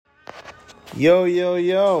Yo, yo,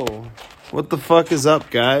 yo. What the fuck is up,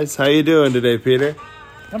 guys? How you doing today, Peter?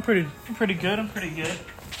 I'm pretty good.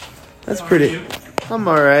 That's How are pretty... you? I'm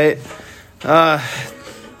alright.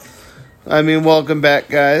 Welcome back,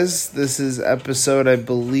 guys. This is episode, I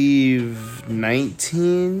believe,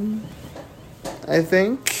 19, I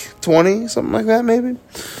think. 20, something like that, maybe.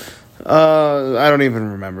 I don't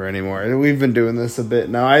even remember anymore. We've been doing this a bit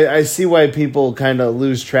now. I see why people kind of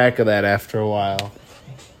lose track of that after a while.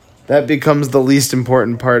 That becomes the least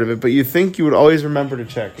important part of it, but you think you would always remember to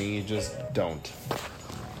check, and you just don't.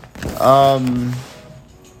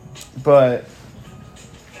 But...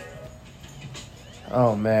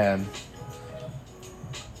 Oh, man.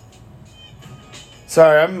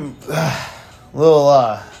 Sorry, I'm a little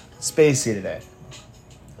spacey today.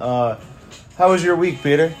 How was your week,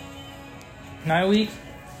 Peter? My week?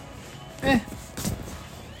 It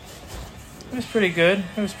was pretty good.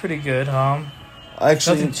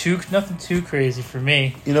 Actually, Nothing too crazy for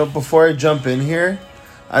me. you know, before I jump in here,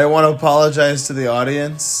 I want to apologize to the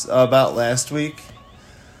audience about last week.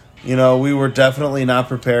 You know, we were definitely not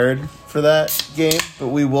prepared for that game, but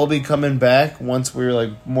we will be coming back once we're,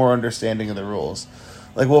 like, more understanding of the rules.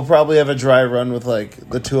 Like, we'll probably have a dry run with, like,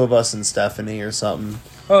 the two of us and Stephanie or something.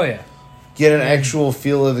 Oh yeah. Get an actual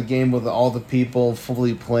feel of the game with all the people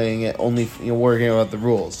fully playing it, only, you know, worrying about the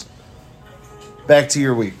rules. Back to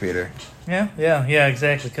your week, Peter. Yeah,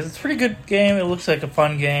 exactly. Because it's a pretty good game. It looks like a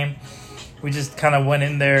fun game. We just kind of went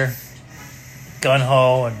in there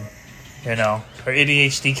gun-ho, and, you know, our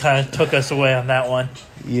ADHD kind of took us away on that one.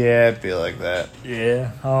 Yeah, it'd be like that.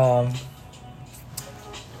 Yeah.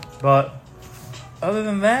 But other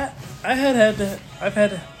than that, I've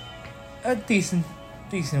had a decent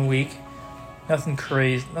week. Nothing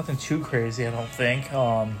too crazy, I don't think.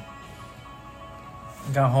 Got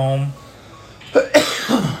home,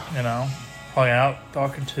 you know, hung out,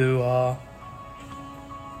 talking to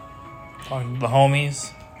the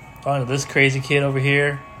homies, talking to this crazy kid over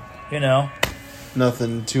here, you know.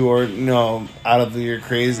 Nothing too out of your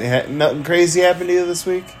crazy. Nothing crazy happened to you this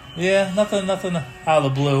week? Yeah, nothing out of the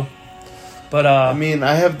blue. But I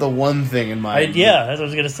have the one thing in mind. that's what I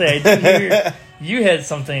was gonna say. I did hear you had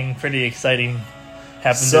something pretty exciting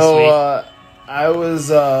happen this week. So I was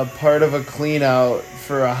part of a clean out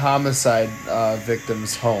for a homicide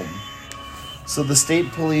victim's home. So the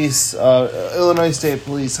state police, Illinois State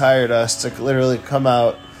Police, hired us to literally come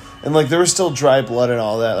out, and like there was still dry blood and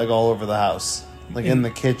all that, like all over the house, like in the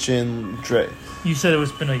kitchen. You said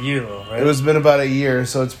it's been a year, though, right? It was been about a year,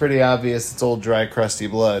 so it's pretty obvious it's old, dry, crusty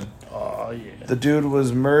blood. Oh yeah. The dude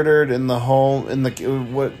was murdered in the home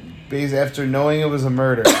after knowing it was a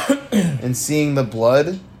murder and seeing the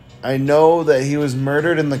blood. I know that he was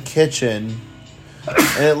murdered in the kitchen,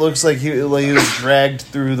 and it looks like he was dragged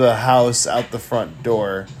through the house out the front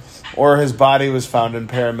door, or his body was found and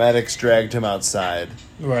paramedics dragged him outside.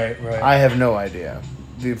 Right. I have no idea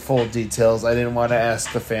the full details. I didn't want to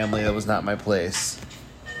ask the family. That was not my place.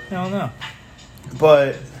 I don't know.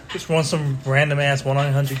 But Just want some random ass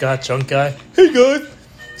 1-800 got junk guy. Hey guys,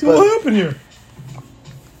 so what happened here?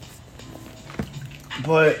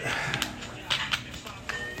 But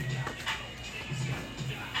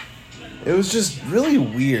it was just really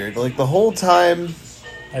weird. Like the whole time,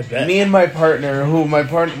 I bet. me and my partner,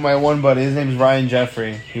 my one buddy, his name's Ryan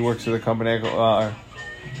Jeffrey. He works for the company.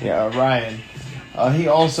 Ryan. He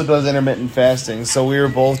also does intermittent fasting. So we were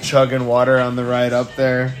both chugging water on the ride up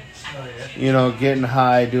there. Oh, yeah. You know, getting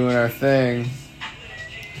high, doing our thing,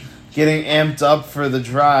 getting amped up for the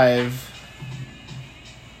drive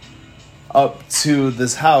up to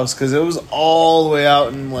this house, because it was all the way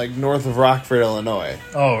out in, like, north of Rockford, Illinois.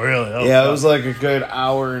 Oh, really? Yeah, it was like a good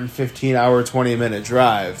hour and 20-minute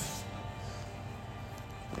drive.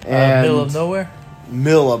 And middle of nowhere?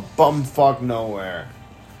 Middle of bumfuck nowhere.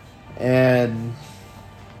 And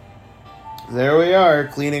there we are,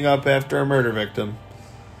 cleaning up after a murder victim.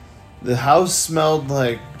 The house smelled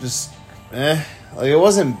like just, like it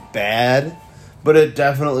wasn't bad, but it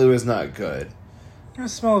definitely was not good. The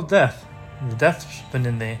smell of death. The death's been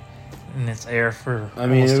in its air for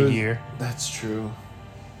almost a year. That's true.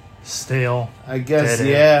 Stale. I guess, dead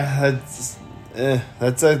yeah.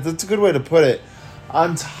 That's a good way to put it.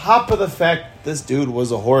 On top of the fact this dude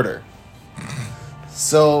was a hoarder.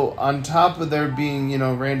 So, on top of there being, you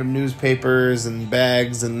know, random newspapers and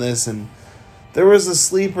bags and this, and there was a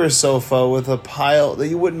sleeper sofa with a pile that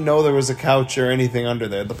you wouldn't know there was a couch or anything under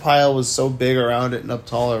there. The pile was so big around it and up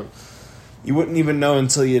taller, you wouldn't even know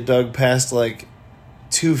until you dug past, like,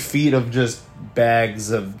 2 feet of just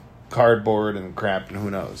bags of cardboard and crap and who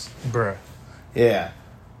knows. Bruh. Yeah.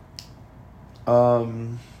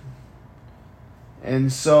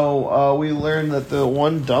 And so we learned that the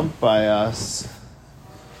one dumped by us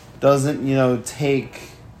doesn't, take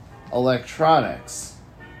electronics.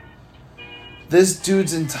 This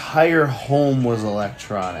dude's entire home was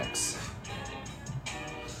electronics.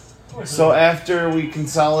 So after we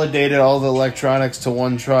consolidated all the electronics to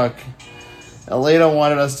one truck, Elena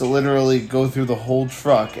wanted us to literally go through the whole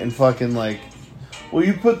truck and fucking well,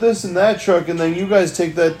 you put this in that truck and then you guys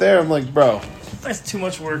take that there. I'm like, bro, that's too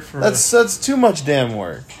much work for that's too much damn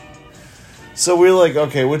work. So we're like,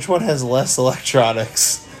 okay, which one has less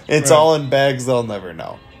electronics? It's all in bags they'll never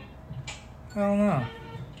know. I don't know.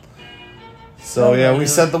 So yeah, we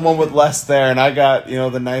sent the one with less there, and I got,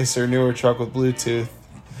 the nicer, newer truck with Bluetooth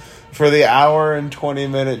for the hour and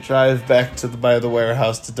 20-minute drive back by the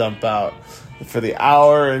warehouse to dump out. For the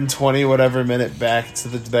hour and 20 whatever minute back to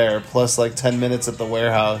the plus 10 minutes at the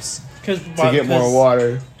warehouse to get more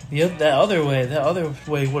water. Yeah, that other way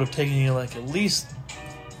would have taken you at least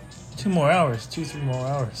 3 more hours to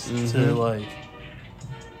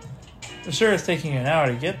I'm sure it's taking you an hour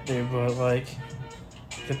to get there, but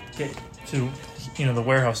get to the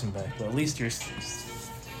warehouse and back. But at least you're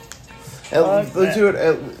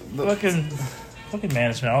fucking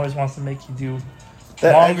management always wants to make you do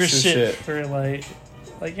that longer shit for you're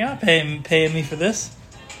not paying me for this.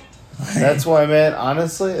 That's why, man.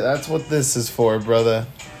 Honestly, that's what this is for, brother.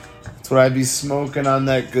 That's what I'd be smoking on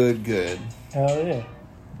that good. Hell yeah.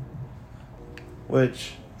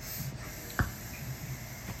 Which,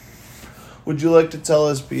 would you like to tell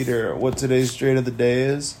us, Peter, what today's straight of the day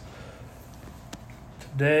is?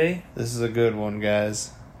 Today? This is a good one,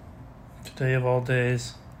 guys. Today of all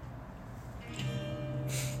days.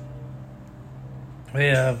 We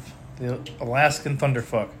have the Alaskan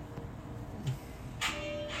Thunderfuck.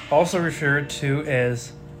 Also referred to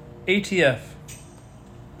as ATF.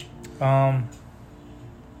 I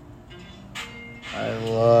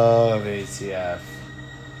love ATF.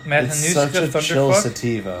 It's such a chill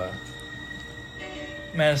sativa.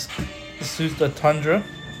 Matanuska Tundra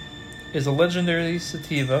is a legendary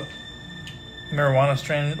sativa marijuana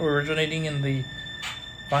strain originating in the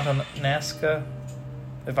Matanuska,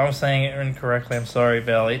 if I'm saying it incorrectly, I'm sorry,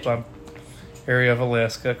 Valley, area of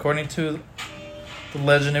Alaska. According to the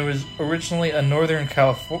legend, it was originally a northern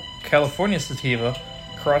California sativa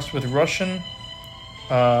crossed with Russian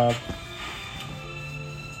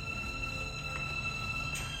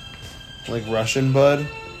Russian bud?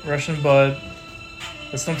 Russian bud.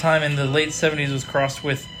 But sometime in the late 70s was crossed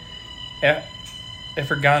with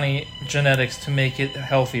Afghani genetics to make it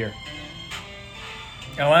healthier.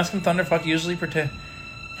 Alaskan Thunderfuck usually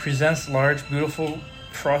presents large, beautiful,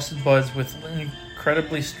 frosted buds with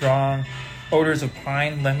incredibly strong odors of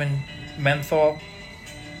pine, lemon, menthol,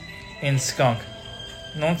 and skunk.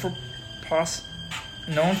 Known for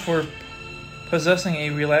possessing a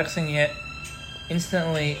relaxing yet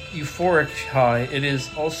instantly euphoric high, it is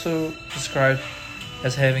also described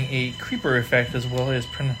as having a creeper effect as well as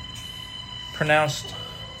pronounced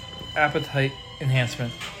appetite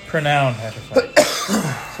enhancement. Pronounced appetite.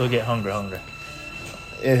 So get hungry.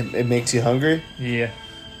 It makes you hungry? Yeah.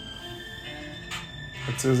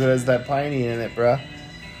 It has that piney in it, bruh.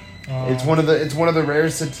 It's one of the rare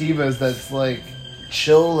sativas that's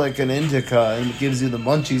chill like an indica and it gives you the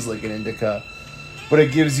munchies like an indica, but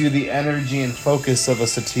it gives you the energy and focus of a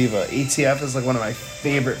sativa. ATF is one of my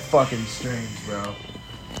favorite fucking strains, bro.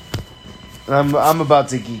 And I'm about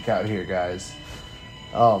to geek out here, guys.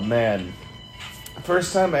 Oh man.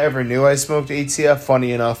 First time I ever knew I smoked ATF,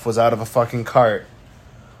 funny enough, was out of a fucking cart.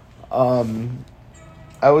 I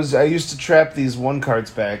used to trap these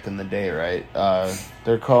 1-carts back in the day, right?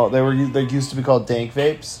 They used to be called dank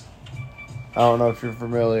vapes. I don't know if you're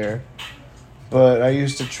familiar, but I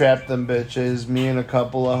used to trap them bitches. Me and a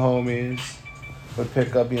couple of homies would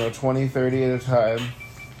pick up 20, 30 at a time,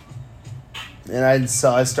 and I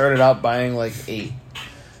started out buying 8,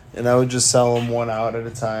 and I would just sell them 1 out at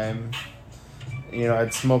a time.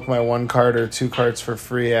 I'd smoke my 1 cart or 2 carts for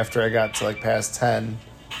free after I got to past 10.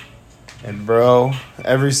 And bro,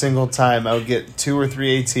 every single time I would get 2 or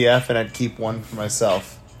 3 ATF and I'd keep 1 for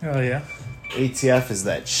myself. Oh yeah. ATF is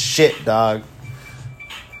that shit, dog.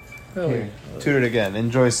 Oh, here, toot it again.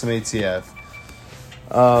 Enjoy some ATF.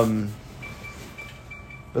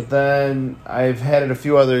 But then I've had it a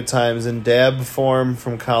few other times in dab form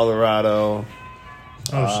from Colorado.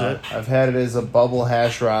 Oh shit. I've had it as a bubble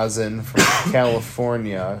hash rosin from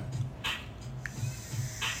California.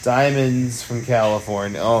 Diamonds from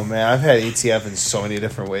California. Oh man, I've had ATF in so many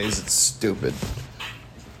different ways. It's stupid.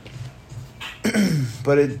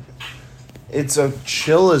 But it's a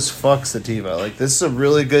chill as fuck sativa. This is a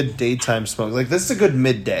really good daytime smoke. This is a good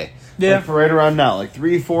midday. Yeah. Like for right around now, like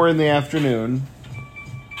 3, 4 in the afternoon.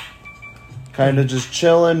 Kind of just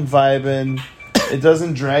chilling, vibing. It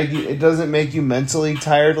doesn't drag you. It doesn't make you mentally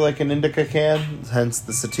tired like an indica can. Hence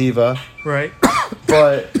the sativa. Right.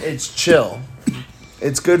 But it's chill.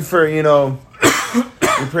 It's good for, you're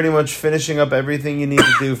pretty much finishing up everything you need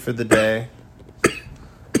to do for the day.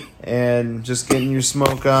 And just getting your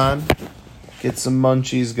smoke on. Get some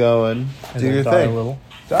munchies going. And do then your die thing. a little.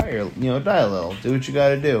 Die a little. Do what you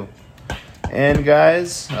gotta do. And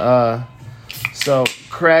guys, so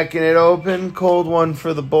cracking it open. Cold one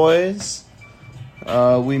for the boys.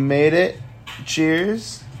 We made it.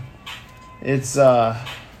 Cheers. It's,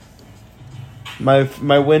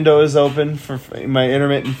 My window is open for my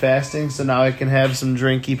intermittent fasting, so now I can have some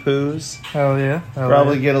drinky poos. Hell yeah.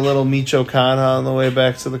 Probably get a little Michoacana on the way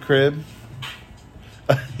back to the crib.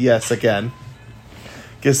 Yes, again.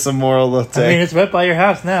 Get some more elote. I mean, it's right by your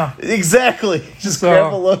house now. Exactly. Just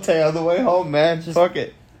grab a elote on the way home, man. Fuck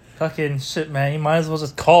it. Fucking shit, man. You might as well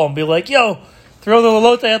just call and be like, yo, throw the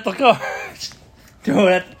elote at the car. Throw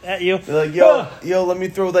it at you. Be like, yo, let me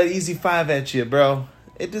throw that easy 5 at you, bro.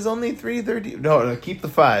 It is only 3:30. No, keep the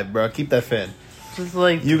 5, bro. Keep that fin. Just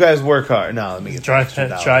like You guys work hard. No, let me get drive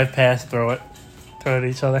past, throw it at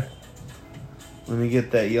each other. Let me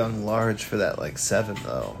get that young large for that, like 7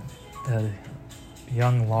 though.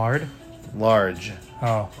 Young lard. Large.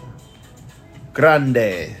 Oh,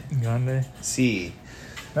 Grande. grande. Si.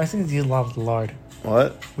 Nice things use a lot of lard.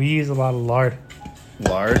 What? We use a lot of lard.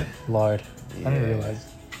 Lard? Lard. Yeah. I didn't realize.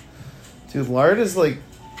 Dude, lard is like...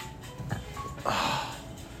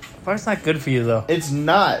 Lard's not good for you though. It's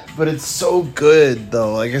not, but it's so good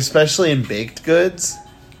though. Like, especially in baked goods.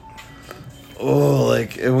 Oh,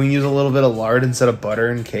 like when you use a little bit of lard instead of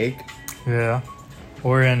butter in cake. Yeah.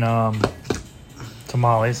 Or in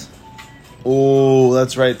tamales. Oh,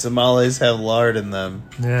 that's right. Tamales have lard in them.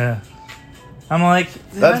 Yeah. I'm like,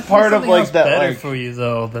 That's part of like that. Better Like for you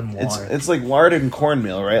though than lard. it's like lard and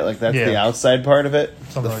cornmeal, right? Like that's the outside part of it,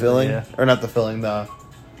 Something the like filling, that, yeah. or not the filling,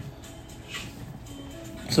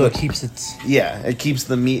 So it keeps its... Yeah, it keeps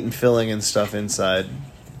the meat and filling and stuff inside.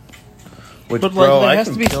 Which, But, like, bro, there I has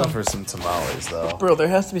can to be kill some- for some tamales, though. Bro, there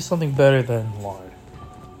has to be something better than lard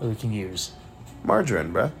that we can use.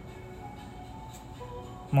 Margarine, bro.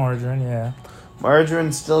 Margarine, yeah.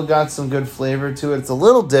 Margarine still got some good flavor to it. It's a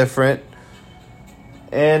little different,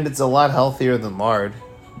 and it's a lot healthier than lard.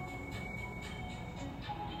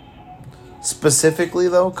 Specifically,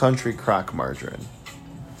 though, Country Crock margarine.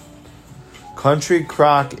 Country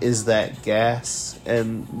Crock is that gas,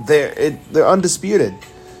 and they're undisputed.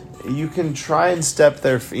 You can try and step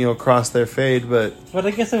their, cross their fade, but But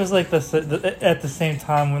I guess it was like at the same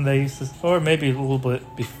time when they used to, or maybe a little bit,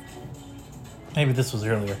 maybe this was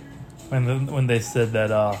earlier, when they said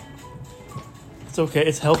that it's okay,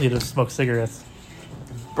 it's healthy to smoke cigarettes.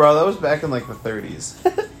 bro, that was back in like the 30s.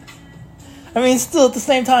 I mean, still at the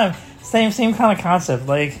same time, same kind of concept.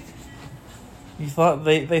 Like you thought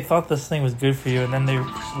they thought this thing was good for you, and then they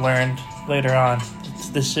learned later on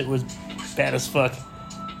this shit was bad as fuck.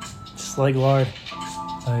 Just like lard.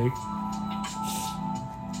 Like,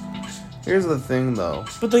 Here's the thing, though.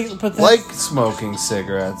 but Like smoking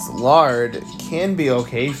cigarettes, lard can be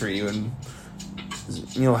okay for you in,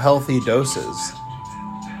 healthy doses.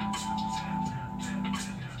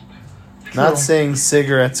 Not saying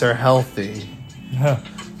cigarettes are healthy,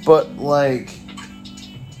 but like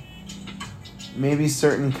maybe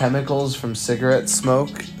certain chemicals from cigarette smoke,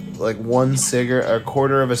 like a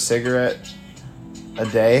quarter of a cigarette a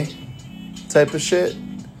day type of shit.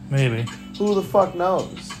 maybe. Who the fuck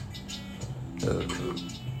knows?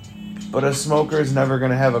 But a smoker is never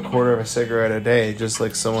going to have a quarter of a cigarette a day, just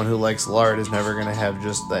like someone who likes lard is never going to have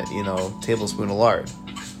just that, tablespoon of lard.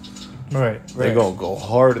 Right. They go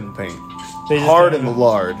hard in the paint. They just Hard don't in the even-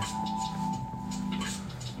 lard.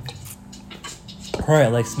 Right,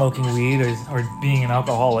 like smoking weed or being an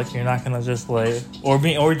alcoholic, you're not gonna just like, or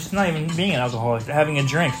just not even being an alcoholic, having a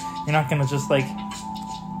drink, you're not gonna just like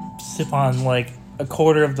sip on like a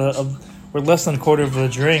quarter or less than a quarter of the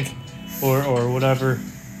drink, or whatever,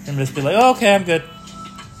 and just be like, oh, okay, I'm good.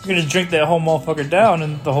 You're gonna drink that whole motherfucker down,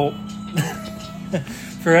 and the whole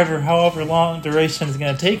forever, however long duration is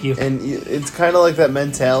gonna take you. And it's kind of like that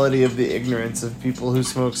mentality of the ignorance of people who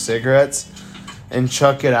smoke cigarettes and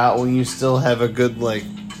chuck it out when you still have a good,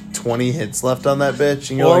 20 hits left on that bitch.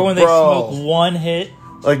 And you're Or like, when bro. they smoke one hit.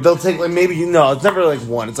 Like, they'll take, it's never,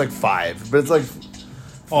 1. It's, 5. But it's,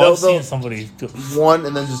 Oh, I've seen somebody do it. 1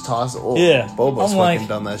 and then just toss it. Oh, Yeah. Bobo's I'm fucking like-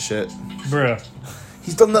 done that shit. Bruh.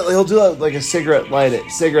 He's done that. He'll do that like a cigarette light.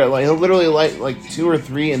 He'll literally light 2 or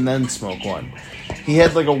 3 and then smoke one. He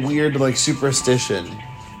had a weird superstition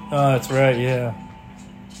Oh, that's right. Yeah,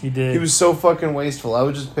 he did. He was so fucking wasteful. I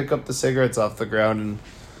would just pick up the cigarettes off the ground and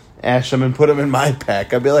ash them and put them in my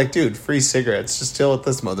pack. I'd be like, dude, free cigarettes. Just chill with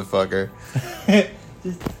this motherfucker.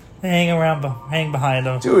 Just hang behind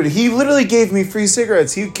him. Dude, he literally gave me free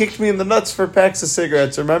cigarettes. He kicked me in the nuts for packs of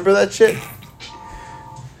cigarettes. Remember that shit?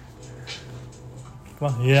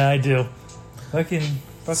 Well, yeah, I do. Fucking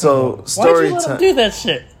So, story Why'd you let him time. do that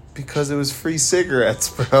shit? Because it was free cigarettes,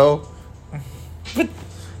 bro. But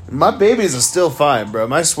My babies are still fine, bro.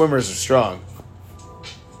 My swimmers are strong.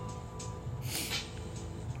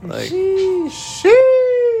 Like,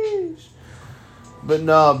 sheesh. But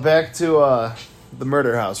no, back to the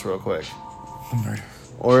murder house real quick. the murder.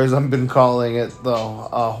 Or as I've been calling it, the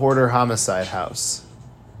Hoarder Homicide House.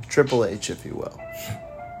 Triple H, if you will.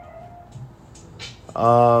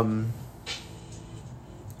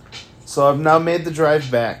 So I've now made the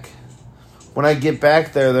drive back. When I get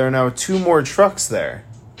back there are now 2 more trucks there.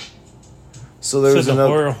 So there's the another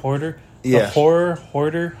horror hoarder? Yeah. The horror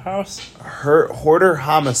hoarder house? Hoarder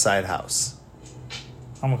Homicide House.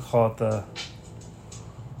 I'm gonna call it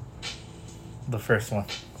the first one.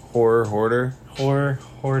 Horror Hoarder. Horror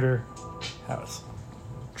hoarder house.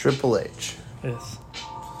 Triple H. Yes.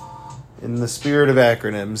 In the spirit of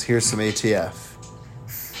acronyms, here's some ATF.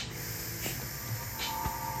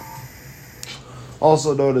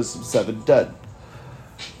 Also known as some 7 Dead.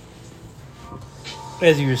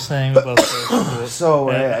 As you were saying about the, So,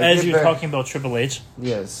 as get you were back- talking about Triple H.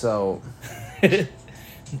 Yeah, so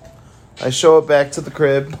I show up back to the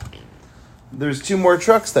crib. There's 2 more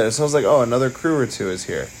trucks there, so I was like, oh, another crew or 2 is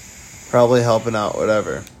here. Probably helping out,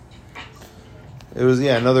 whatever. It was,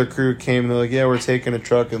 another crew came and they're like, yeah, we're taking a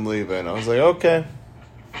truck and leaving. I was like, okay.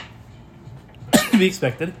 To be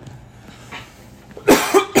expected.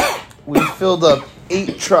 We filled up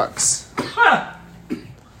 8 trucks.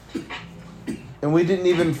 And we didn't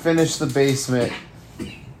even finish the basement.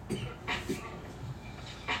 We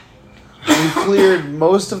cleared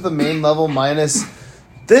most of the main level minus...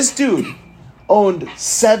 This dude owned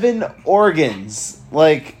 7 organs.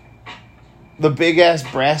 Like, the big-ass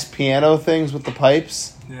brass piano things with the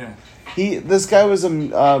pipes. Yeah. This guy was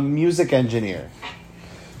a music engineer.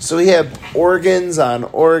 So he had organs, on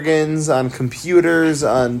computers,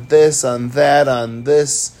 on this, on that, on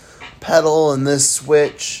this pedal and this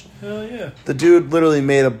switch. Hell yeah. The dude literally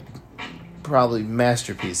made probably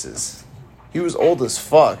masterpieces. He was old as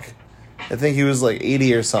fuck. I think he was like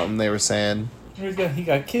 80 or something, they were saying. He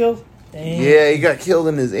got killed. Damn. Yeah, he got killed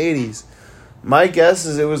in his 80s. My guess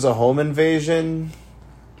is it was a home invasion.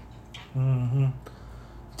 Mm-hmm.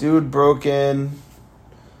 Dude broke in.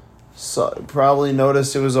 Probably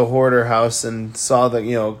noticed it was a hoarder house and saw that,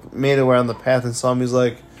 made it around the path and saw him. He's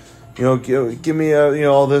like, give me,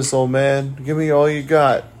 all this, old man. Give me all you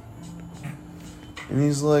got. And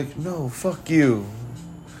he's like, no, fuck you.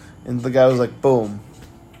 And the guy was like, boom.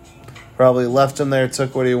 Probably left him there,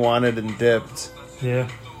 took what he wanted, and dipped. Yeah.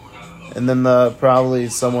 And then probably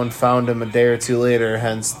someone found him a day or 2 later,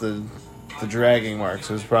 hence the dragging marks.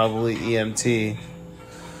 It was probably EMT.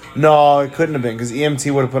 No, it couldn't have been, because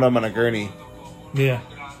EMT would have put him on a gurney. Yeah.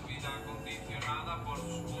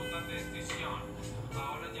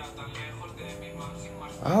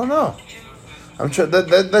 I don't know. I'm sure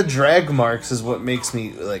the drag marks is what makes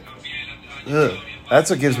me like, ugh. That's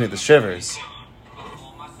what gives me the shivers.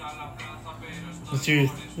 This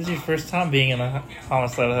is your first time being in a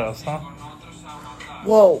homicide house, huh?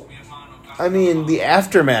 Well, I mean the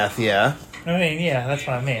aftermath, yeah. I mean, yeah, that's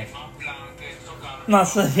what I mean. Not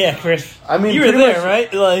so, yeah, Chris. I mean, you were pretty there, much-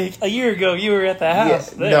 right? Like a year ago, you were at the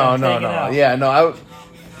house. Yeah, there, no. hanging out. Yeah, no.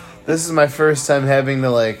 This is my first time having to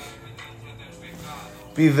like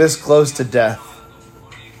be this close to death.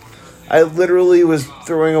 I literally was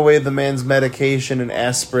throwing away the man's medication and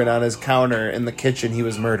aspirin on his counter in the kitchen he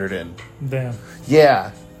was murdered in. Damn.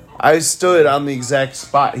 Yeah. I stood on the exact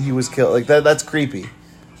spot he was killed. Like, that's creepy.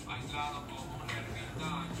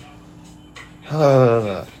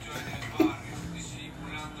 And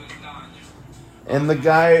the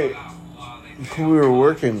guy who we were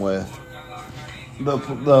working with,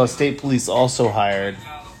 the state police also hired.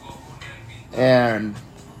 And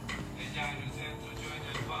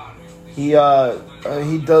he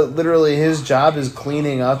does, literally, his job is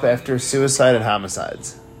cleaning up after suicide and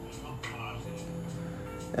homicides.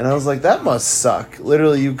 And I was like, that must suck.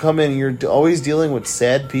 Literally, you come in and you're always dealing with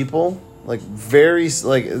sad people. Like,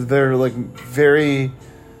 they're very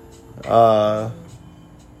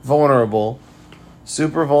vulnerable.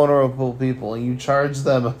 Super vulnerable people. And you charge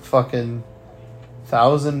them a fucking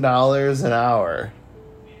 $1,000 an hour.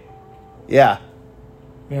 Yeah.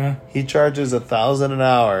 Yeah. He charges $1,000 an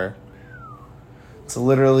hour to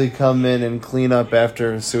literally come in and clean up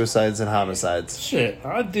after suicides and homicides. Shit,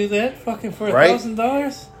 I'd do that fucking for Right?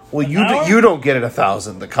 $1,000. Well, you don't get it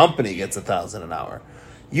 1,000. The company gets 1,000 an hour.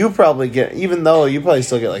 You probably get, even though you probably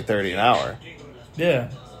still get like 30 an hour.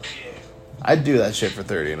 Yeah. I'd do that shit for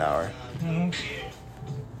 30 an hour.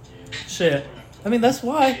 Shit. I mean, that's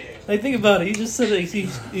why. Like, think about it. You just said it. He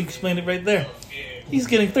explained it right there. He's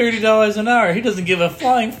getting $30 an hour. He doesn't give a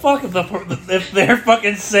flying fuck if they're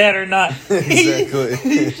fucking sad or not. Exactly.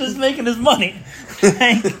 He's just making his money.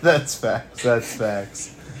 That's facts. That's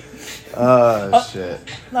facts. Oh, shit.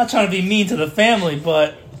 Not trying to be mean to the family,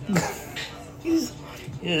 but his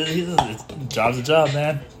job's a job,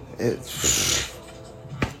 man.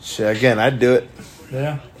 Shit, again, I'd do it.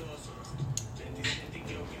 Yeah.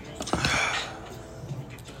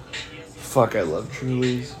 Fuck, I love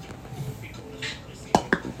Trulies.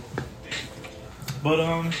 But,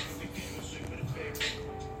 well,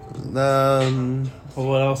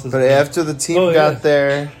 what else is But there? after the team got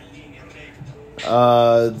there,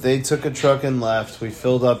 they took a truck and left. We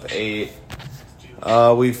filled up 8.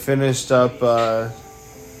 We finished up.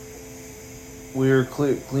 We were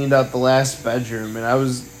cleaned out the last bedroom,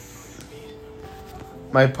 and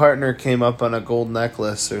my partner came up on a gold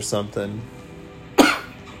necklace or something.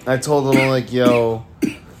 I told him, like, yo,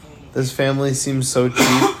 this family seems so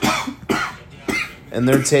cheap. And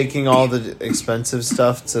they're taking all the expensive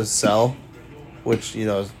stuff to sell, which, you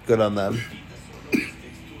know, is good on them.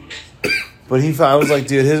 But I was like,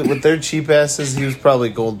 dude, with their cheap asses, he was probably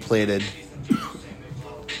gold plated.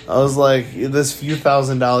 I was like, this few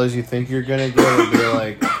 $1,000s you think you're gonna get would be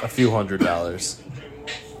like a few $100s.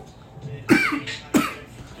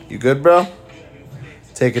 You good, bro?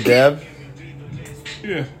 Take a dab?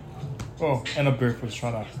 Yeah. Oh, and a beer was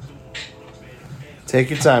shut up. Take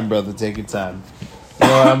your time, brother. Take your time. You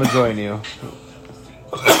know what? I'm gonna join you.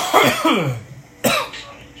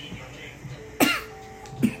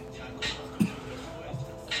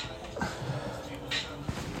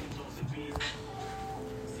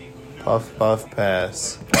 Puff, puff,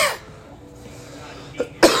 pass.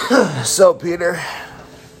 So, Peter,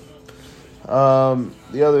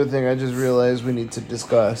 the other thing I just realized we need to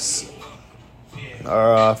discuss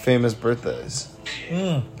are famous birthdays.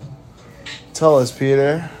 Tell us,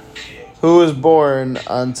 Peter, who was born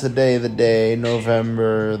on today, the day,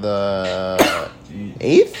 November the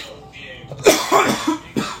 8th?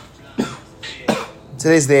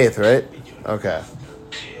 Today's the 8th, right? Okay.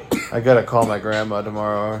 I gotta call my grandma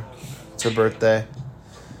tomorrow. It's her birthday.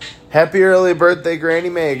 Happy early birthday, Granny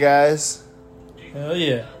May, guys. Hell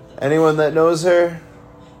yeah. Anyone that knows her?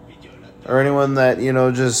 Or anyone that, you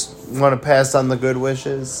know, just want to pass on the good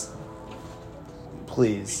wishes?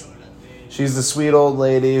 Please. She's the sweet old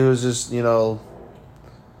lady who's just, you know,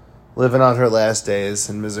 living on her last days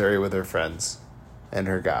in Missouri with her friends and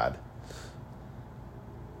her God.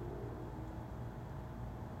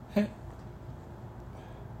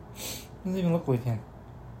 Doesn't even look like him.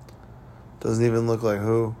 Doesn't even look like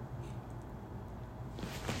who?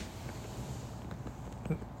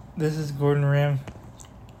 This is Gordon Ramsay.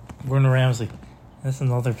 That's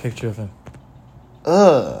another picture of him.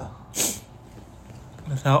 Ugh.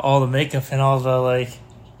 Without all the makeup and all the, like,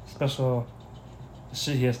 special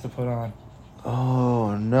shit he has to put on.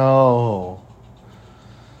 Oh, no.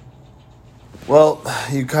 Well,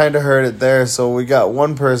 you kind of heard it there. So we got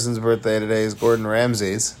one person's birthday today is Gordon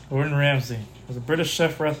Ramsay's. Gordon Ramsay was a British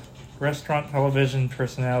chef, restaurant, television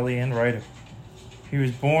personality, and writer. He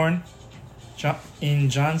was born in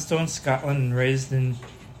Johnstone, Scotland, and raised in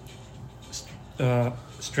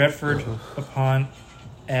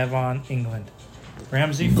Stratford-upon-Avon, England.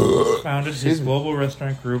 Ramsay founded his global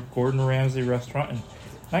restaurant group, Gordon Ramsay Restaurant, in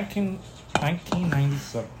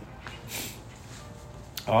 1997.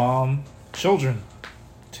 Children: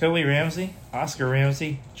 Tilly Ramsay, Oscar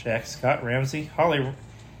Ramsay, Jack Scott Ramsay, Holly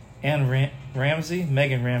Ann Ramsay,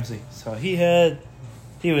 Megan Ramsay. So he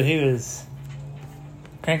was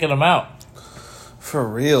cranking them out. For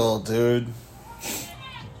real, dude.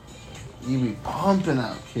 You be pumping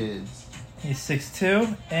out kids. He's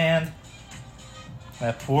 6'2", and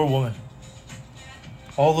that poor woman.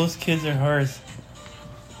 All those kids are hers.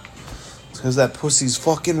 It's because that pussy's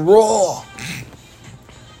fucking raw.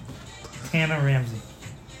 Tana Ramsay.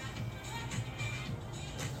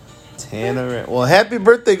 Well, happy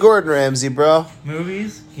birthday, Gordon Ramsay, bro.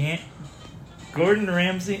 Movies: Gordon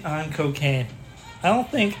Ramsay on cocaine. I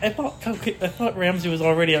thought Ramsay was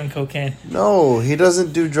already on cocaine. No, he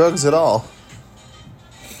doesn't do drugs at all.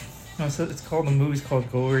 No, so the movie's called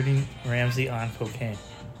Gordon Ramsay on cocaine.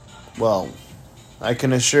 Well, I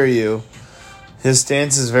can assure you, His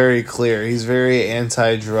stance is very clear. He's very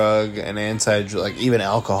anti-drug and like even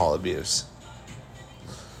alcohol abuse.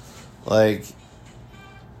 Like,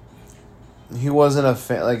 he wasn't a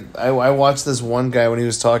fan. Like, I watched this one guy when he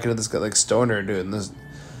was talking to this guy, like, stoner dude, and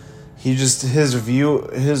his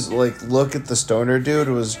look at the stoner dude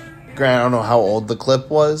was, granted, I don't know how old the clip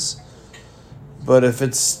was, but if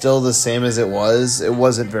it's still the same as it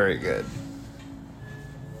wasn't very good.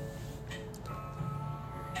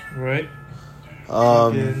 Right.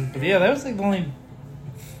 But yeah, that was like the only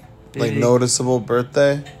like noticeable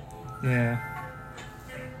birthday. Yeah.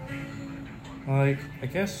 Like, I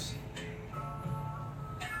guess.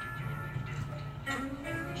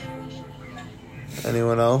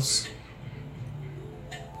 Anyone else?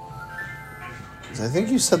 'Cause I think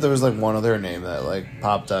you said there was like one other name that like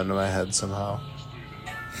popped onto my head somehow.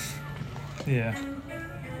 Yeah.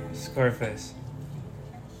 Scarface.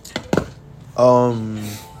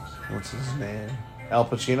 What's his name? Al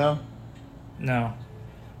Pacino? No.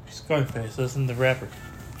 Scarface, isn't the rapper.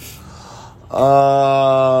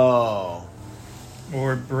 Oh.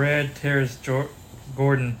 Or Brad Terrace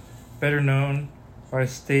Gordon, better known by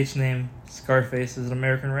his stage name Scarface, is an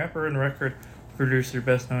American rapper and record producer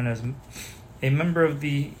best known as a member of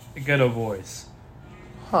the Ghetto Boys.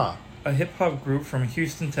 Huh. A hip-hop group from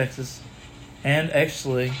Houston, Texas. And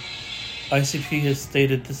actually, ICP has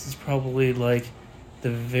stated this is probably like the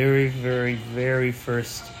very, very, very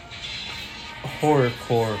first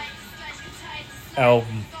horrorcore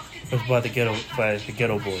album was by the Ghetto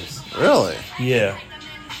Boys. Really? Yeah.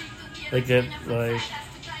 They get like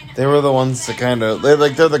They were the ones to kind of they're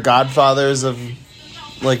the godfathers of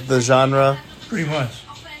like the genre.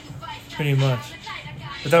 pretty much,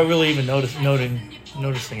 without really even noticing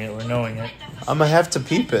it or knowing it. I'm gonna have to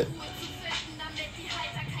peep it.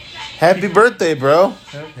 Happy birthday, bro!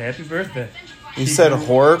 Happy birthday. You said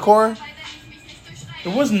horrorcore? It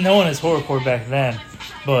wasn't known as horrorcore back then,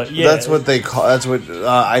 but yeah, That's what they call. That's what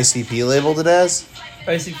ICP labeled it as.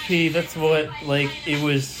 ICP. That's what it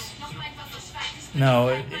was.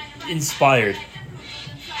 No, inspired.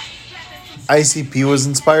 ICP was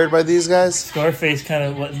inspired by these guys? Scarface kind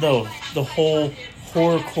of the whole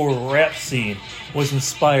horrorcore rap scene was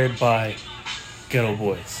inspired by Ghetto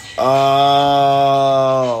Boys.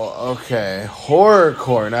 Oh, okay.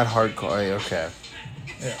 Horrorcore, not hardcore. Okay.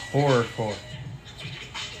 Yeah, horrorcore.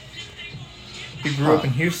 He grew up in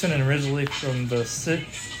Houston and originally from the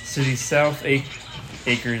city's South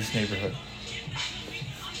Acres neighborhood.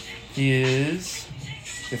 He is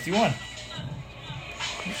 51.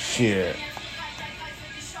 Shit.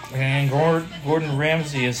 And Gordon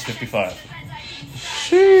Ramsay is 55.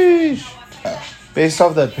 Sheesh. Based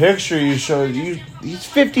off that picture you showed, he's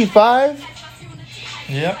 55?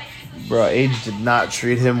 Yep. Bro, age did not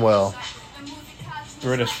treat him well.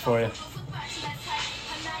 British for you.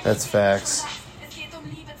 That's facts.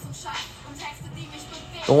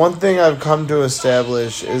 The one thing I've come to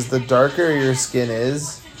establish is the darker your skin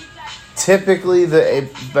is, typically the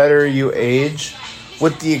better you age,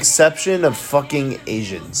 with the exception of fucking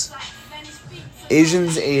Asians.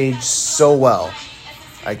 Asians age so well.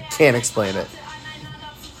 I can't explain it.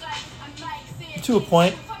 To a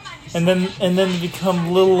point, and then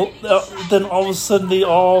become little. Then all of a sudden, they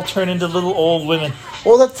all turn into little old women.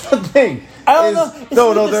 Well, that's the thing. I don't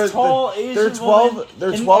know. No, they're tall Asian they're 12. woman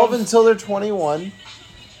They're 12 until they're 21,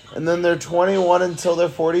 and then they're 21 until they're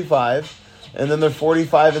 45, and then they're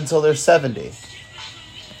 45 until they're 70,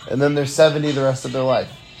 and then they're 70 the rest of their life.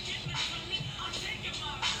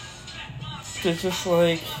 They're just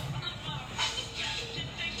like.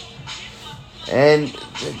 And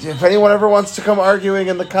if anyone ever wants to come arguing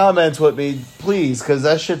in the comments with me, please, because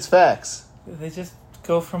that shit's facts. They just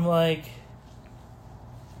go from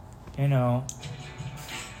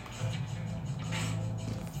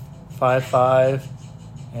 5'5",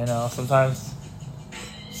 sometimes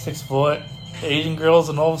 6 foot Asian girls,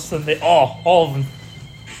 and all of a sudden they all of them,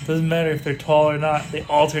 doesn't matter if they're tall or not, they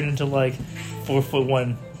all turn into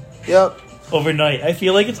 4'1". Yep. Overnight. I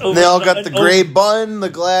feel like it's over. They all got the gray bun, the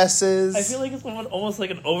glasses. I feel like it's almost like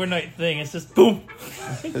an overnight thing. It's just boom.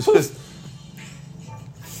 It's just.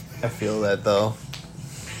 I feel that though.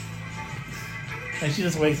 And she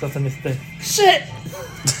just wakes up and it's like, shit!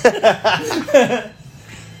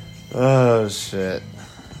 Oh, shit.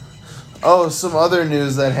 Oh, some other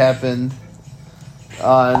news that happened.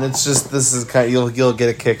 And it's just, this is kind of, you'll get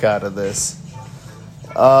a kick out of this.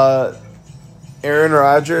 Aaron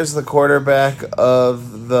Rodgers, the quarterback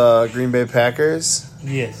of the Green Bay Packers.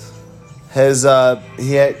 Yes. Has,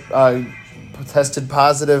 he had tested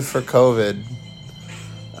positive for COVID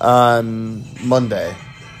on Monday.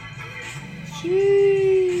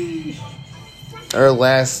 Sheesh. or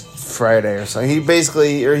last Friday or something. He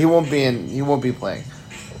won't be playing.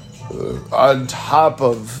 On top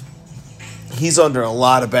of, he's under a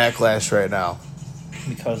lot of backlash right now.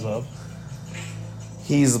 Because of?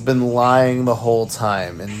 He's been lying the whole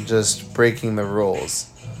time and just breaking the rules.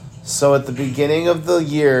 So at the beginning of the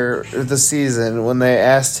year, or the season, when they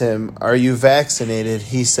asked him, "Are you vaccinated?"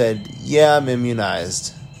 he said, "Yeah, I'm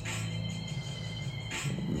immunized."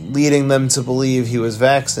 Leading them to believe he was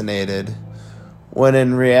vaccinated, when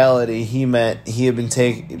in reality he meant he had been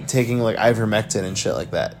taking like ivermectin and shit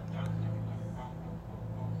like that.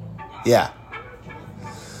 Yeah.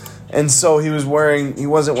 And so he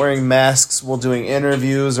wasn't wearing masks while doing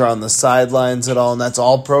interviews or on the sidelines at all, and that's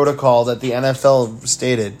all protocol that the NFL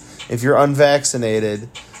stated. If you're unvaccinated,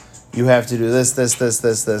 you have to do this.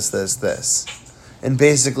 And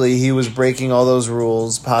basically, he was breaking all those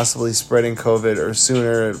rules, possibly spreading COVID or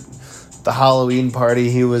sooner at the Halloween party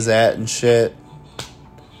he was at and shit.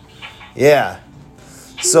 Yeah.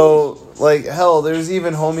 So, like, hell, there's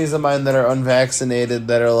even homies of mine that are unvaccinated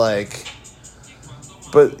that are like...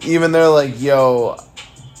 But even they're like, yo,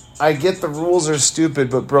 I get the rules are stupid,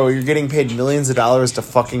 but bro, you're getting paid millions of dollars to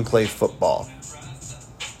fucking play football.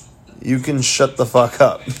 You can shut the fuck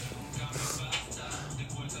up.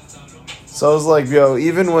 So I was like, yo,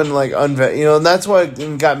 even when like and that's what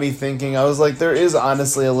got me thinking. I was like, there is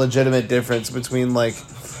honestly a legitimate difference between like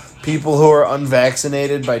people who are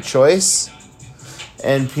unvaccinated by choice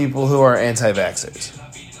and people who are anti-vaxxers.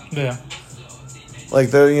 Yeah.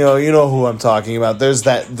 Like, you know who I'm talking about. There's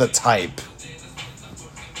the type.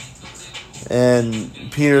 And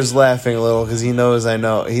Peter's laughing a little because he knows I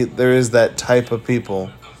know. There is that type of people.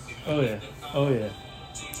 Oh, yeah.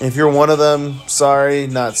 If you're one of them, sorry,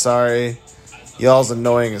 not sorry. Y'all's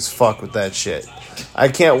annoying as fuck with that shit. I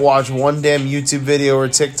can't watch one damn YouTube video or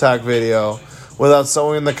TikTok video without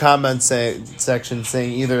someone in the comments section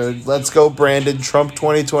saying either "Let's go Brandon, Trump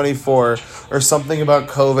 2024" or something about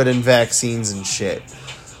COVID and vaccines and shit.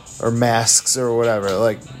 Or masks or whatever.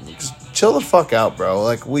 Like, just chill the fuck out, bro.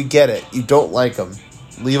 Like, we get it. You don't like them.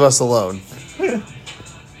 Leave us alone.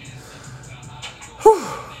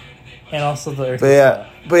 And also the...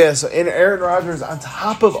 But yeah, so in Aaron Rodgers, on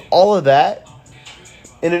top of all of that,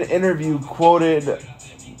 in an interview, quoted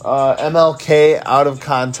MLK out of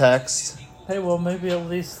context. Hey, well, maybe at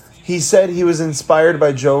least... He said he was inspired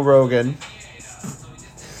by Joe Rogan.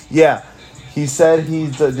 Yeah. He said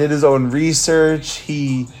he did his own research.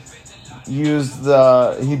 He used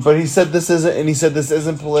but he said this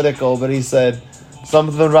isn't political, but he said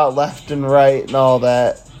something about left and right and all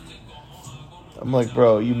that. I'm like,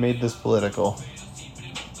 bro, you made this political.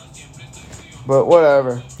 But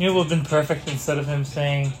whatever. You know what would have been perfect instead of him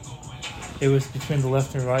saying it was between the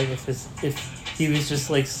left and right if he was just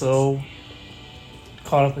like so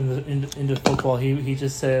caught up into football, he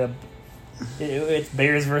just said it's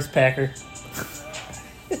Bears versus Packer.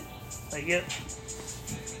 Like it.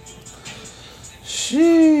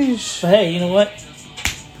 Sheesh. But hey, you know what?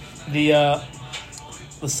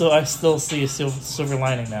 So I still see a silver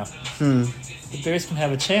lining now. The Bears can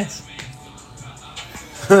have a chance.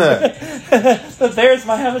 The Bears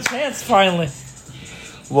might have a chance finally.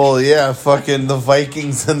 Well, yeah, fucking the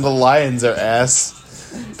Vikings and the Lions are ass.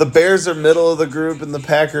 The Bears are middle of the group and the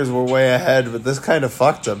Packers were way ahead, but this kind of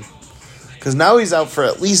fucked him. Because now he's out for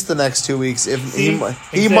at least the next 2 weeks. He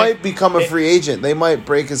might become a free agent. They might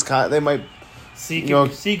break his they might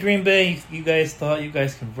see Green Bay. You guys thought you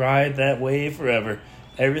guys could ride that wave forever.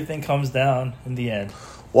 Everything comes down in the end.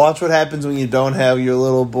 Watch what happens when you don't have your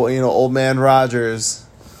little boy, old man Rodgers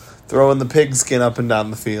throwing the pigskin up and down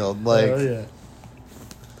the field. Like, oh yeah.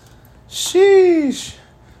 Sheesh.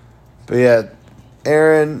 But yeah,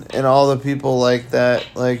 Aaron and all the people like that,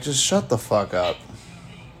 like, just shut the fuck up.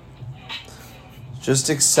 Just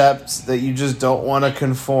accept that you just don't want to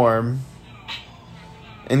conform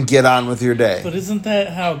and get on with your day. But isn't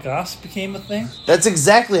that how goths became a thing? That's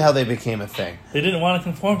exactly how they became a thing. They didn't want to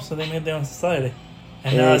conform, so they made their own society.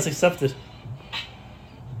 And now it's accepted.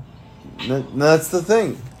 That's the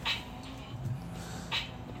thing.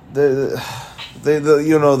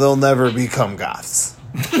 They'll never become goths.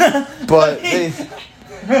 But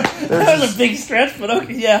that was a big stretch, but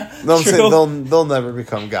okay, yeah. No, I'm saying they'll never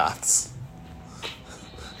become goths.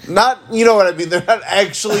 Not, you know what I mean? They're not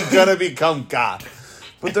actually gonna become goth.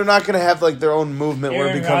 But they're not gonna have like their own movement where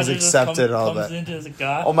it becomes accepted and all that. Into as a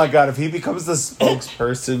goth. Oh my god, if he becomes the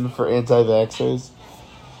spokesperson for anti-vaxxers,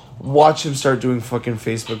 watch him start doing fucking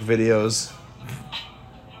Facebook videos.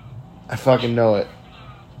 I fucking know it.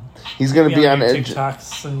 He's gonna be on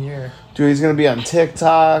TikToks in a year. Dude, he's gonna be on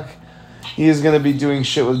TikTok. He's gonna be doing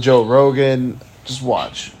shit with Joe Rogan. Just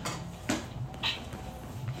watch.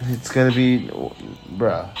 It's gonna be,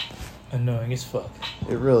 bruh. Annoying as fuck.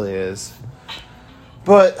 It really is.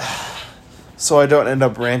 But, so I don't end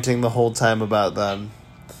up ranting the whole time about them.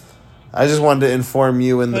 I just wanted to inform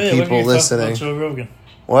you and the people what are your listening. thoughts about Joe Rogan?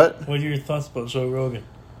 What? What are your thoughts about Joe Rogan?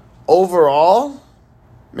 Overall,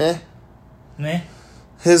 meh. Nah.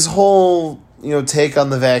 His whole, take on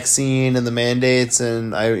the vaccine and the mandates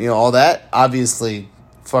and all that. Obviously,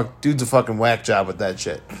 dude's a fucking whack job with that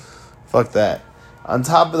shit. Fuck that. On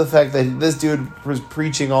top of the fact that this dude was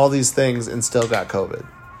preaching all these things and still got COVID.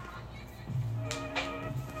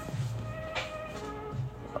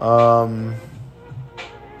 It's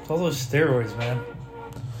all those steroids, man.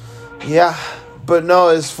 Yeah, but no,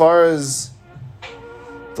 as far as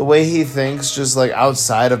the way he thinks, just like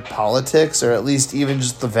outside of politics, or at least even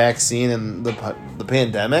just the vaccine and the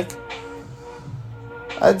pandemic,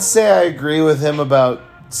 I'd say I agree with him about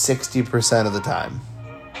 60% of the time.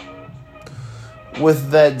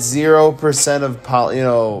 With that 0% of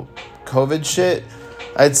COVID shit,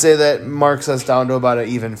 I'd say that marks us down to about an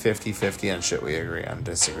even 50-50 on shit we agree on,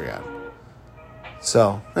 disagree on.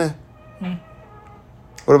 So,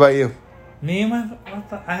 What about you? Me, I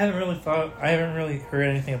haven't really heard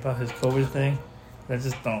anything about his COVID thing. I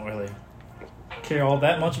just don't really care all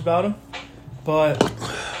that much about him. But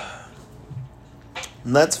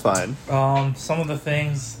That's fine. Some of the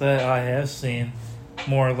things that I have seen,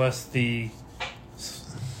 more or less the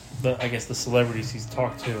celebrities he's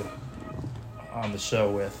talked to on the show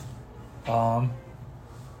with, not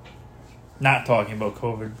talking about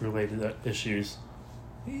COVID related issues.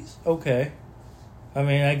 He's okay. I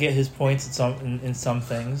mean, I get his points in some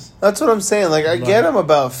things. That's what I'm saying. Like, I get him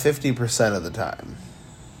about 50% of the time.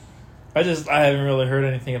 I haven't really heard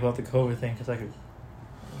anything about the COVID thing because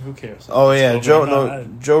who cares? Oh yeah,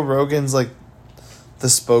 Joe Rogan's like the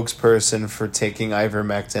spokesperson for taking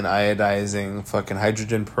ivermectin, iodizing, fucking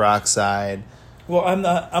hydrogen peroxide. Well,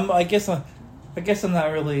 I guess I'm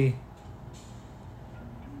not really.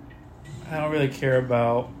 I don't really care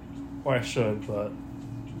about, or I should, but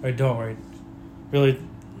I don't really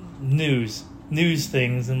news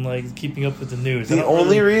things and like keeping up with the news. The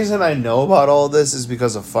only reason I know about all this is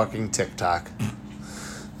because of fucking TikTok.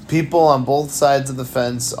 People on both sides of the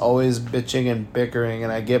fence always bitching and bickering,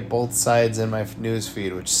 and I get both sides in my news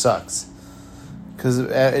feed, which sucks. Because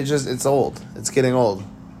it's old. It's getting old.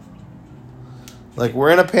 Like, we're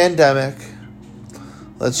in a pandemic.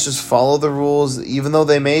 Let's just follow the rules, even though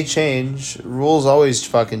they may change. Rules always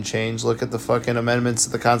fucking change. Look at the fucking amendments to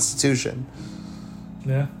the Constitution.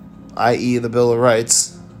 Yeah. I.e. the Bill of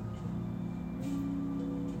Rights.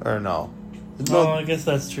 Or no. Oh, I guess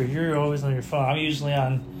that's true. You're always on your phone. I'm usually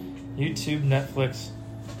on YouTube, Netflix,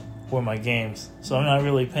 or my games. So I'm not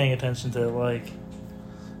really paying attention to, like...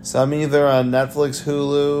 So I'm either on Netflix,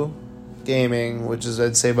 Hulu, gaming, which is,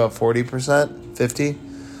 I'd say, about 40%, 50.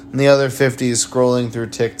 And the other 50 is scrolling through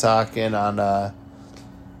TikTok and on,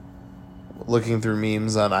 looking through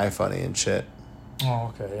memes on iFunny and shit.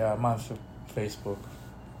 Oh, okay. Yeah, I'm on Facebook.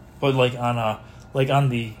 But, like, on my,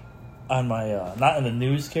 not in the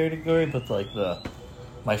news category, but, like,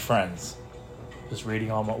 my friends. Just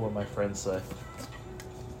reading all what my friends say.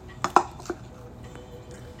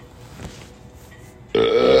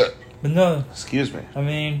 But no. Excuse me. I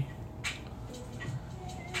mean...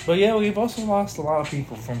 But yeah, we've also lost a lot of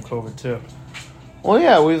people from COVID, too. Well,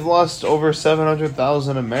 yeah, we've lost over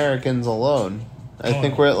 700,000 Americans alone. I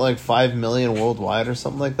think we're at, like, 5 million worldwide or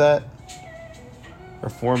something like that. Or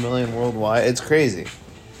 4 million worldwide. It's crazy.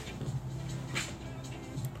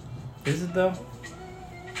 Is it, though?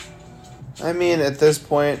 I mean, at this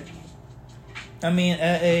point... at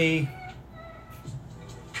a...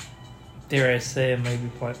 Dare I say, maybe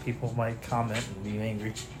people might comment and be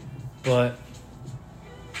angry. But...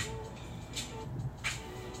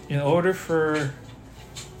 in order for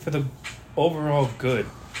the overall good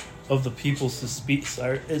of the people's as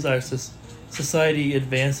our society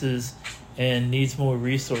advances and needs more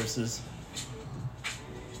resources,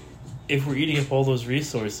 if we're eating up all those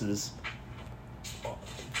resources,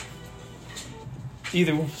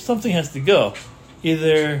 either something has to go.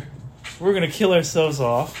 Either we're going to kill ourselves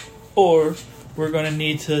off, or we're going to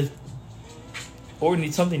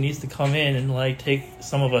something needs to come in and like take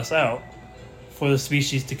some of us out for the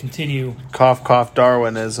species to continue. Cough, cough,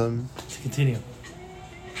 Darwinism. To continue.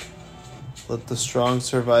 Let the strong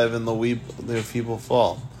survive and the feeble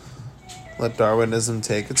fall. Let Darwinism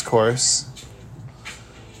take its course,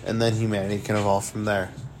 and then humanity can evolve from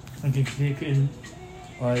there. And can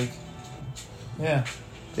like, yeah.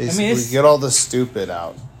 Basically, get all the stupid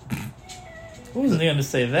out. I wasn't going to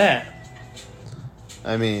say that.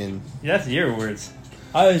 I mean... Yeah, that's your words.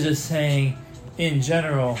 I was just saying, in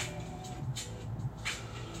general,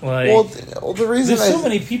 like, the reason there's so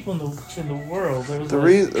many people in the world. The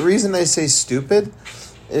reason I say stupid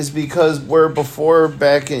is because way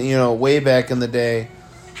back in the day,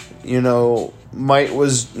 might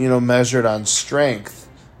was measured on strength.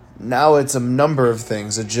 Now it's a number of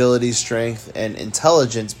things: agility, strength, and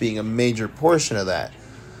intelligence being a major portion of that.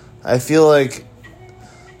 I feel like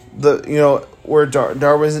where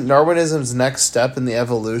Darwinism's next step in the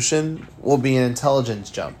evolution will be an intelligence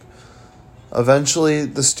jump. Eventually,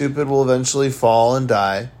 the stupid will eventually fall and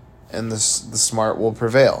die, and the smart will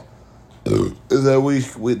prevail. Then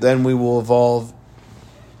we will evolve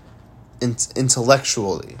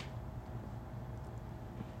intellectually.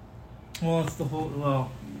 Well, it's the whole.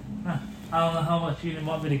 Well, I don't know how much you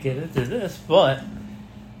want me to get into this, but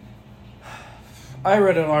I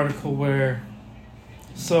read an article where.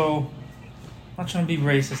 So, not trying to be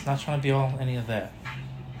racist, not trying to be all any of that.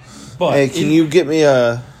 But hey, can you get me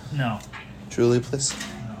a no? Truly, please.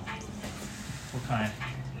 No. What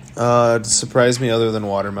kind? Surprise me other than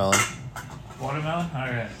watermelon. Watermelon?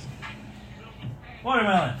 Alright.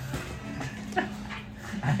 Watermelon!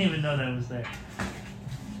 I didn't even know that was there.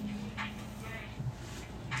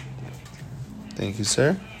 Thank you,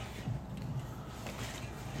 sir.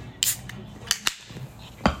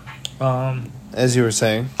 As you were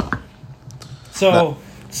saying. So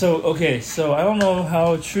I don't know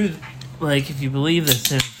how true, like, if you believe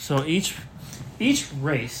this. So each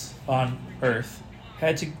race on Earth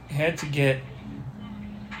had to get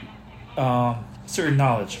certain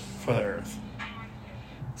knowledge for the Earth.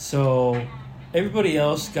 So everybody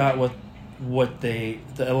else got the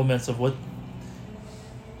elements of what,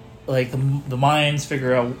 like, the Mayans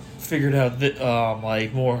figured out that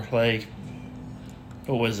like more like,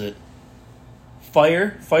 what was it?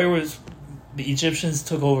 Fire was, the Egyptians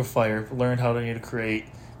took over fire, learned how to create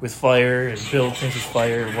with fire and build things with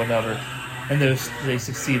fire and whatever, and they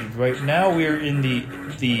succeeded. Right now we're in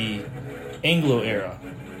the Anglo era,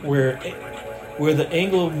 where the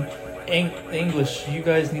English, you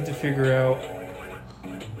guys need to figure out,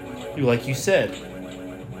 like you said,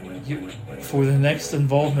 for the next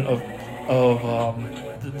involvement of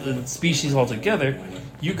the species altogether,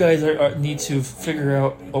 you guys need to figure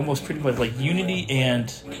out almost pretty much like unity, in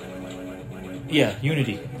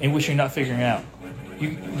which you're not figuring out.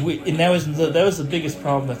 And that was the biggest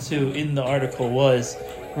problem too in the article was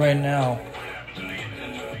right now,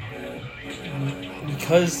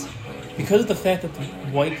 because of the fact that the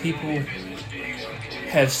white people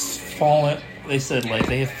have fallen. They said, like,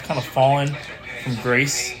 they have kind of fallen from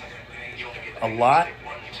grace a lot,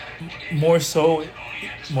 more so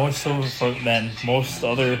than most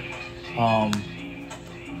other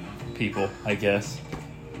people, I guess.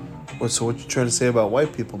 So what you trying to say about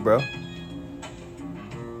white people, bro?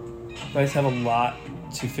 You guys have a lot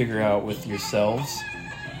to figure out with yourselves.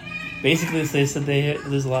 Basically, they said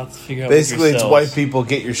there's a lot to figure out Basically, with yourselves. it's white people,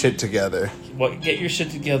 get your shit together. Get your shit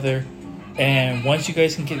together, and once you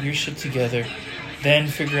guys can get your shit together, then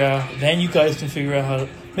you guys can figure out how to...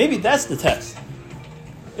 Maybe that's the test.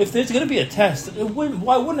 If there's going to be a test,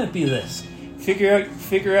 why wouldn't it be this? Figure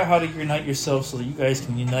out how to unite yourselves so that you guys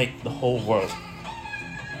can unite the whole world.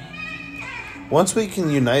 Once we can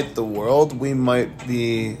unite the world,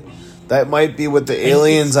 that might be what the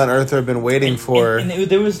aliens on Earth have been waiting for. And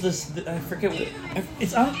there was this, I forget what,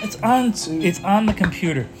 it's on the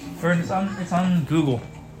computer, or it's on Google.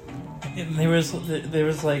 And there was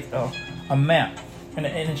like a map, and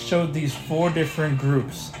it showed these 4 different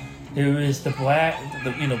groups. It was the black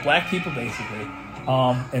people basically,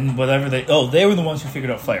 and whatever they were the ones who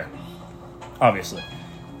figured out fire, obviously,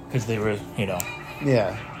 because they were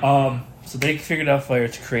Yeah. So they figured out fire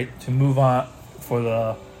to move on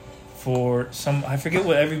for some, I forget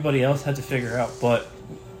what everybody else had to figure out, but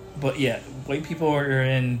yeah, white people are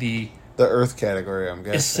in the Earth category, I'm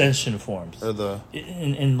guessing. ascension forms, Or the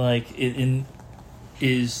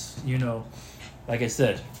like I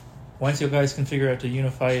said, once you guys can figure out to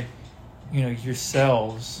unify,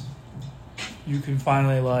 yourselves, you can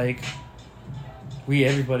finally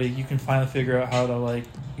you can finally figure out how to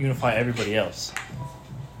unify everybody else.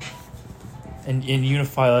 And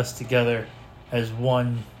unify us together as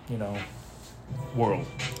one, world.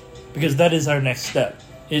 Because that is our next step,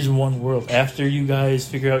 is one world. After you guys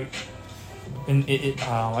figure out,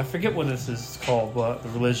 I forget what this is called, but the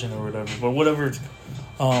religion or whatever. But whatever,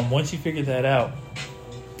 once you figure that out,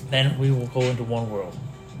 then we will go into one world.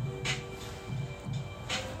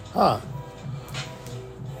 Huh.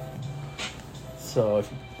 So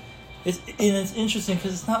it's interesting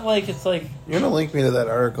because it's not like it's like... You're gonna link me to that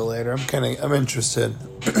article later. I'm interested.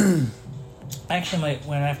 I actually might,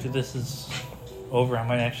 when after this is over, I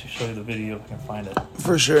might actually show you the video if I can find it.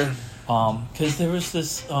 For sure. Because there was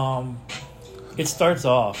this, it starts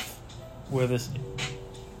off where this,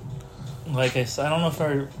 like I said, I don't know if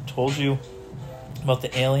I told you about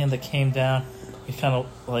the alien that came down. He kind of,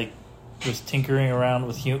 like, was tinkering around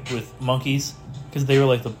with monkeys, because they were,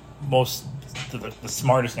 like, the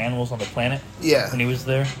smartest animals on the planet. Yeah. When he was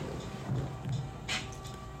there.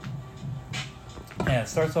 Yeah, it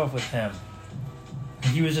starts off with him.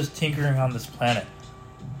 He was just tinkering on this planet.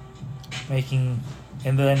 And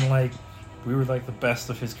then, like, we were, like, the best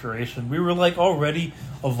of his creation. We were, like, already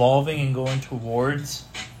evolving and going towards,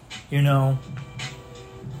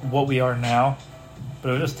 what we are now. But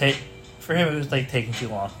it was just for him, it was, like, taking too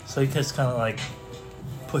long. So he just kind of, like,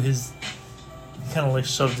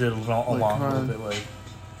 shoved it along a little bit, like.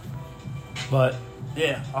 But,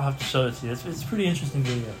 yeah, I'll have to show it to you. It's a pretty interesting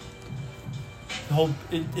video. The whole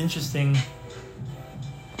interesting.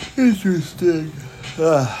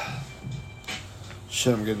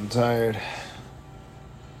 Shit, I'm getting tired.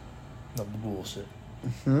 Of the bullshit.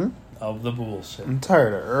 Hmm? Of the bullshit. I'm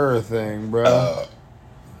tired of everything, bro.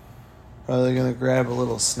 Probably gonna grab a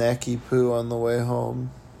little snacky poo on the way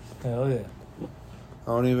home. Hell yeah. I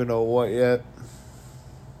don't even know what yet.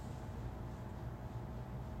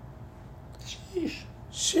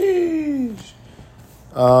 Sheesh.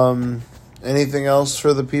 Anything else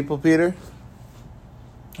for the people, Peter?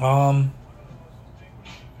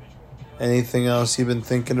 Anything else you've been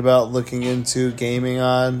thinking about looking into gaming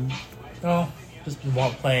on? No, just been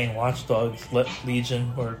playing Watch Dogs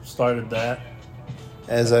Legion, or started that.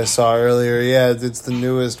 As I saw earlier, yeah, it's the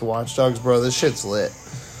newest Watch Dogs, bro. This shit's lit.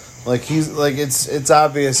 Like it's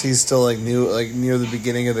obvious he's still near the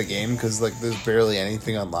beginning of the game, because there's barely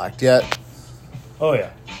anything unlocked yet. Oh yeah,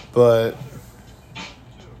 but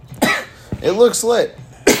it looks lit.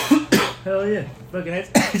 Hell yeah! Fucking, I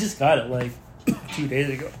just got it 2 days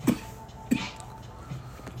ago.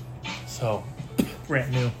 So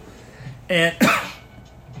brand new, and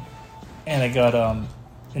I got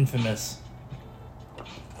Infamous.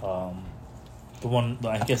 The one,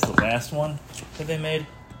 I guess the last one that they made.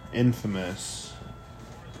 Infamous.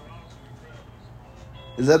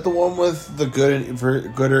 Is that the one with the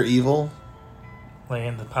good or evil?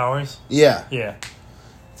 Laying the powers? Yeah. Yeah.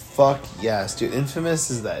 Fuck yes, dude.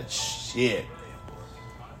 Infamous is that shit.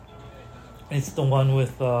 It's the one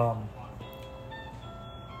with, I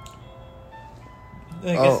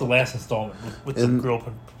guess the last installment with the girl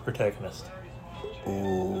protagonist.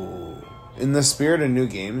 Ooh. In the spirit of new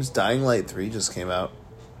games, Dying Light 3 just came out.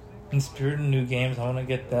 In the spirit of new games, I want to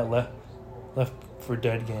get that Left 4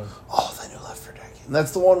 Dead game. Oh, the new Left 4 Dead game.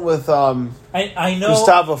 That's the one with I know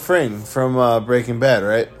Gustavo Fring from Breaking Bad,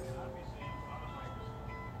 right?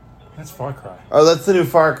 That's Far Cry. Oh, that's the new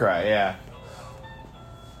Far Cry, yeah.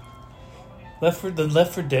 The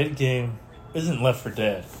Left 4 Dead game isn't Left 4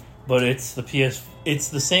 Dead, but it's the PS. It's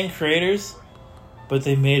the same creators, but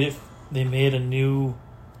they made a new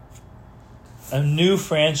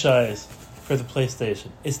franchise for the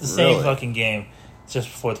PlayStation. It's the same fucking game, just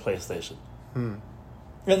for the PlayStation. And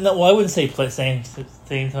no, I wouldn't say same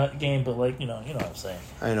game, but you know what I'm saying.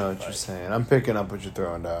 I know what you're saying. I'm picking up what you're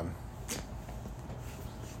throwing down.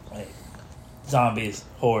 Like zombies,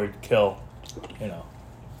 horde, kill,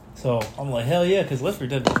 So I'm like, hell yeah, because Left 4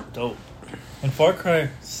 Dead was dope. And Far Cry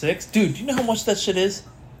 6, dude, do you know how much that shit is?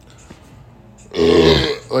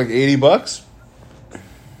 Like $80?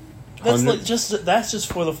 That's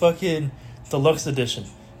just for the fucking deluxe edition.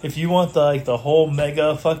 If you want the whole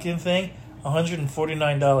mega fucking thing,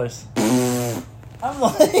 $149. I'm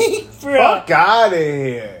like, bro, fuck out of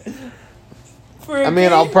here.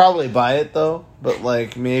 I'll probably buy it though, but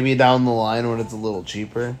maybe down the line when it's a little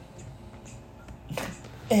cheaper.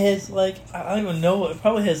 It has I don't even know. It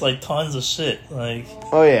probably has tons of shit.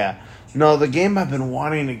 Oh yeah, no. The game I've been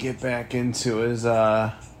wanting to get back into is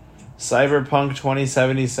Cyberpunk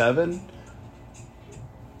 2077.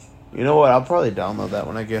 You know what? I'll probably download that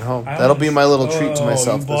when I get home. That'll be my little treat to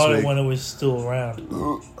myself you bought this week. It when it was still around.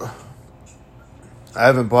 I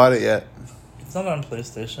haven't bought it yet. It's not on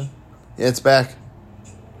PlayStation. Yeah, it's back.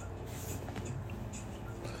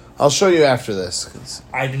 I'll show you after this.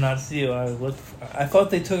 I did not see it. I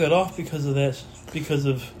thought they took it off because of that. Because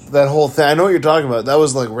of that whole thing. I know what you're talking about. That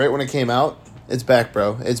was right when it came out. It's back,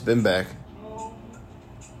 bro. It's been back.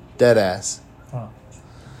 Dead ass. Huh.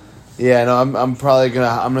 Yeah, no, I'm probably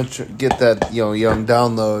gonna get that young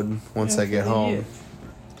download once I get home.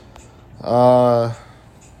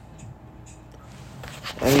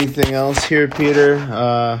 Anything else here,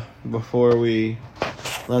 Peter? Before we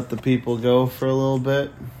let the people go for a little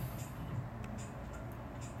bit.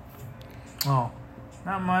 Oh,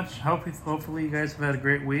 Not much. Hopefully you guys have had a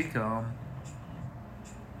great week. Oh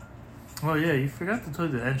yeah, you forgot to tell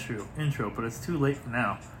the intro, but it's too late for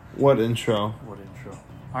now. What intro? What intro?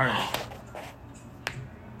 All right.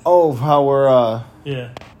 Oh, how we're Yeah.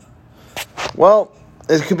 Well,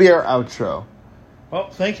 it could be our outro. Well,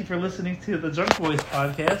 thank you for listening to the Junk Boys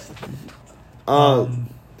podcast.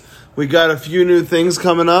 We got a few new things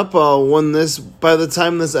coming up. By the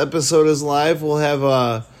time this episode is live, we'll have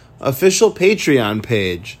a official Patreon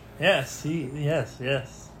page. Yes. As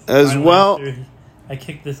Finally, well, I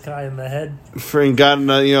kicked this guy in the head.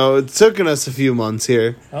 It's taken us a few months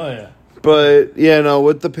here. Oh yeah. But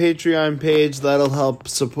with the Patreon page, that'll help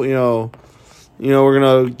support. We're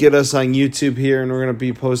gonna get us on YouTube here, and we're gonna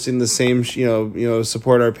be posting the same.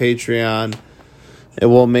 Support our Patreon,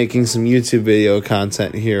 and we're making some YouTube video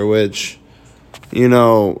content here, which,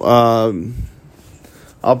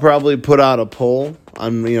 I'll probably put out a poll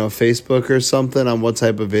on Facebook or something on what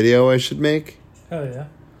type of video I should make. Oh yeah.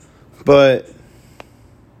 But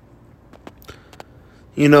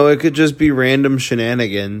it could just be random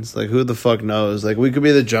shenanigans. Like, who the fuck knows? Like, we could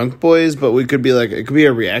be the Junk Boys, but we could be it could be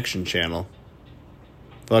a reaction channel.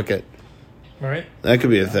 Fuck it. All right. That could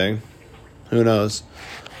be a thing. Who knows?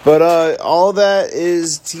 But all that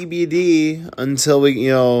is TBD until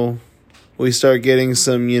we start getting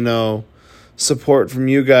some, support from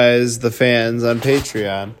you guys, the fans, on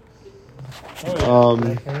Patreon. Oh,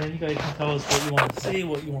 yeah. And then you guys can tell us what you want to see,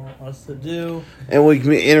 what you want us to do. And we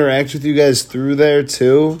can interact with you guys through there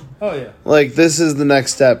too. Oh yeah. Like, this is the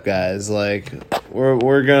next step, guys. Like, we're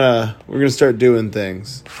gonna start doing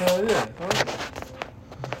things. Oh yeah.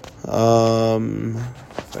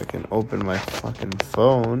 If I can open my fucking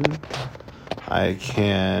phone, I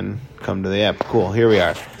can come to the app. Cool, here we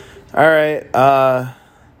are. Alright,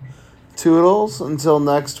 toodles until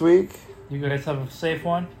next week. You guys have a safe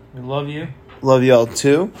one. We love you. Love y'all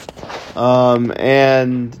too.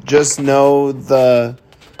 And just know the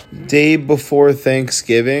day before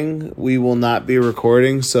Thanksgiving, we will not be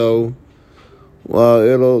recording, so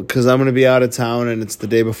because I'm going to be out of town and it's the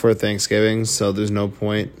day before Thanksgiving, so there's no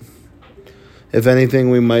point. If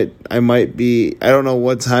anything, I don't know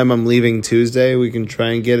what time I'm leaving Tuesday. We can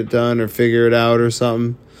try and get it done or figure it out or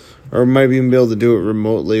something. Or might even be able to do it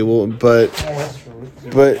remotely. But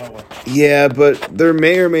there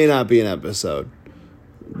may or may not be an episode.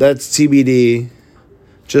 That's TBD.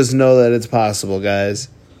 Just know that it's possible, guys.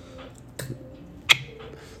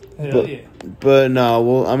 Hell yeah. But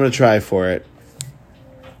no, I'm going to try for it.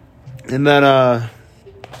 And then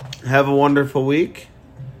have a wonderful week.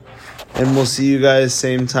 And we'll see you guys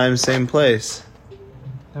same time, same place.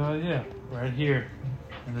 Hell yeah. Right here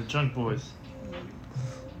in the Junk Boys.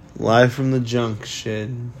 Live from the junk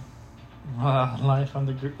shed. Live from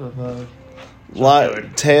the group of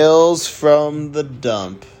Tales from the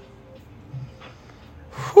dump.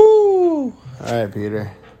 Whoo! Alright,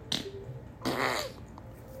 Peter.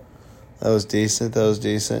 That was decent.